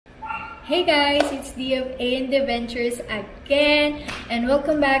Hey guys, it's D of AandD Ventures again, and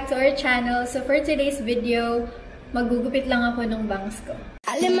welcome back to our channel. So for today's video, magugupit lang ako ng bangs ko.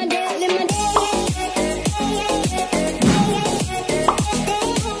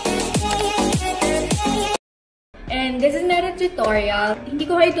 And this is not a tutorial. Hindi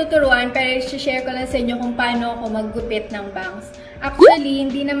ko kayo tuturuan, pero i-share ko lang sa inyo kung paano ako maggupit ng bangs. Actually,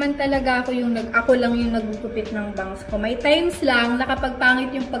 hindi naman talaga ako lang yung naggugupit ng bangs ko. May times lang na kapag pangit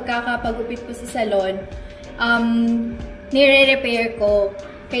yung pagkakapagupit ko sa salon, nire-repair ko.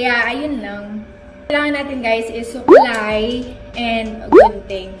 Kaya, ayun lang. Kailangan natin guys is suklay and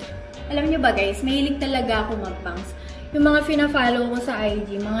gunting. Alam nyo ba guys, mahilig talaga ako mag-bangs. Yung mga fina-follow ko sa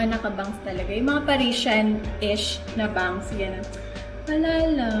IG, mga naka-bangs talaga. Yung mga Parisian-ish na bangs, gano'n. Wala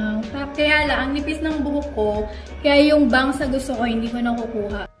lang. Kaya lang, ang nipis ng buhok ko, kaya yung bangs na gusto ko, hindi ko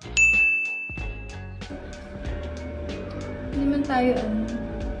nakukuha. Hindi man tayo, ano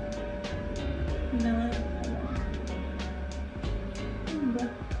ba?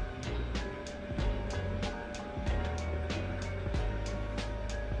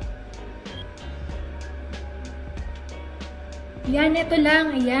 Yan, ito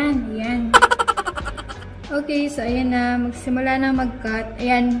lang. Ayan, ayan. Okay, so ayan na. Magsimula na mag-cut.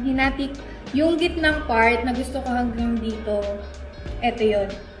 Ayan, hinatik yung gitnang part na gusto ko hanggang dito. Ito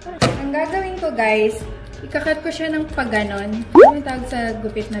yun. Ang gagawin ko, guys, ikakat ko siya ng paganon. Ano yung tawag sa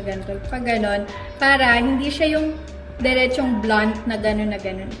gupit na ganito? Paganon. Para hindi siya yung diretsong blunt na ganon na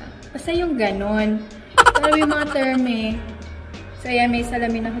ganon. Basta yung ganon. Pero yung mga term eh. So ayan, may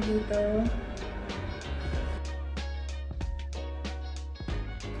salamin ako dito.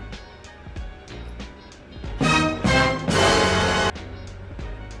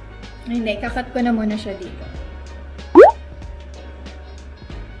 Hindi, kakat ko na muna siya dito.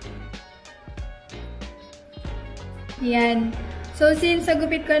 Yan. So, since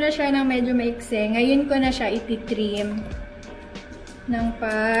sagupit ko na siya ng medyo maikse, ngayon ko na siya iti-trim ng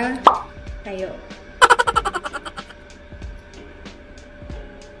tayo.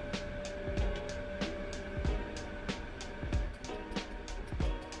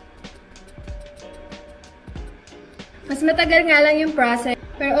 Mas matagal nga lang yung process.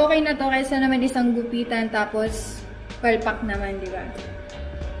 Pero okay na to kaysa naman isang gupitan tapos palpak naman, di ba?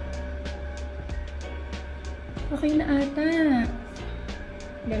 Okay na ata.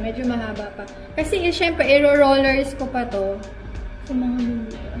 Hindi, medyo mahaba pa. Kasi syempre, i-rollers ko pa to sa mga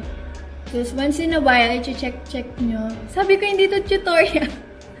bibig. Just once in a while, i-check nyo. Sabi ko hindi to tutorial.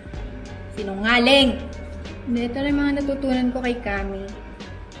 Sinungaling! Hindi, ito rin mga natutunan ko kay Kami.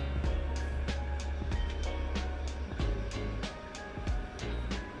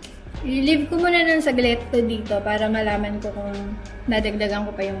 I-leave ko muna ng saglit to dito para malaman ko kung nadagdagan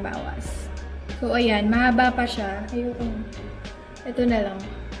ko pa yung bawas. So, ayan. Mahaba pa siya. Ayoko. Ito na lang.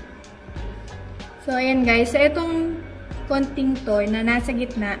 So, ayan guys. So, itong konting to na nasa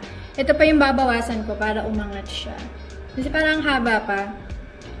gitna, ito pa yung babawasan ko para umangat siya. Kasi parang haba pa.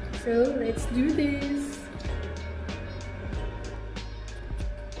 So, let's do this!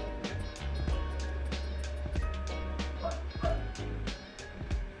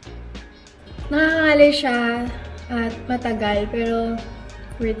 Nakakali siya at matagal, pero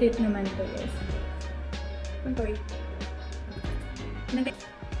worth it naman to guys. Okay.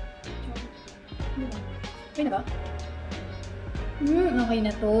 Okay na ba? Okay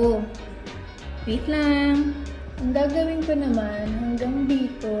na to. Wait lang. Ang gagawin ko naman, hanggang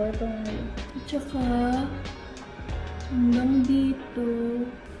dito, itong, at saka, hanggang dito,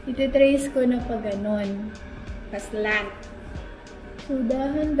 ititrace ko na pa ganon. Paslat. So,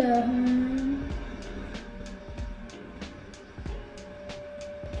 dahan-dahan.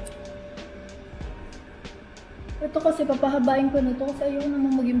 Ito kasi, papahabain ko na ito kasi ayaw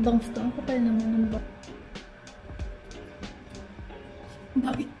naman maging bangs to. Ang kapal naman ng bangs.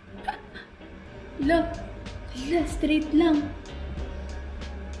 Bakit? Hila, straight lang.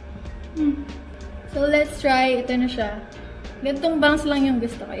 So, let's try. Ito na siya. Gantong bangs lang yung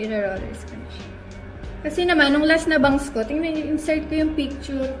gusto ko. I-rollers ko na siya. Kasi naman, nung last na bangs ko, tingnan, insert ko yung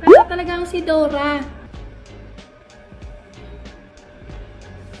picture. Parang talagang si Dora.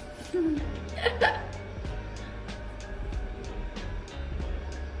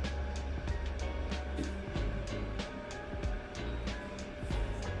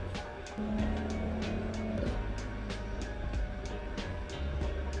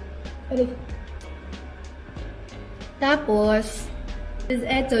 Tapos,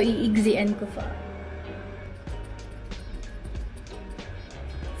 eto, i-igzian ko pa.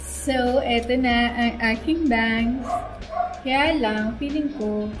 So, eto na ang aking bangs. Kaya lang, feeling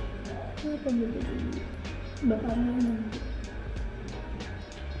ko, baka naman.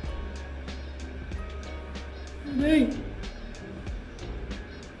 Ay.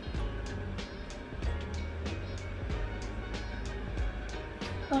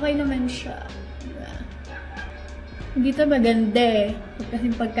 Okay naman siya. Diba? Hindi ito maganda eh. Kasi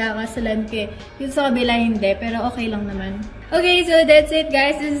pagkakasalan ko eh. Yung sa kabila hindi, pero okay lang naman. Okay, so that's it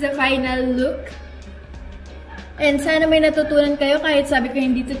guys. This is the final look. And sana may natutunan kayo kahit sabi ko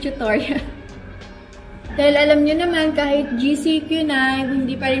hindi ito tutorial. Dahil alam nyo naman, kahit GCQ na,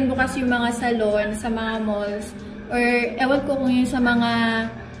 hindi pa rin bukas yung mga salon sa mga malls. Or ewan ko kung yung sa mga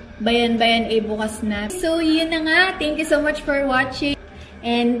bayan-bayan ay bukas na. So yun na nga. Thank you so much for watching.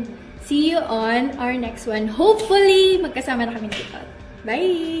 And see you on our next one. Hopefully, magkasama na kami dito.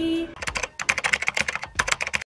 Bye!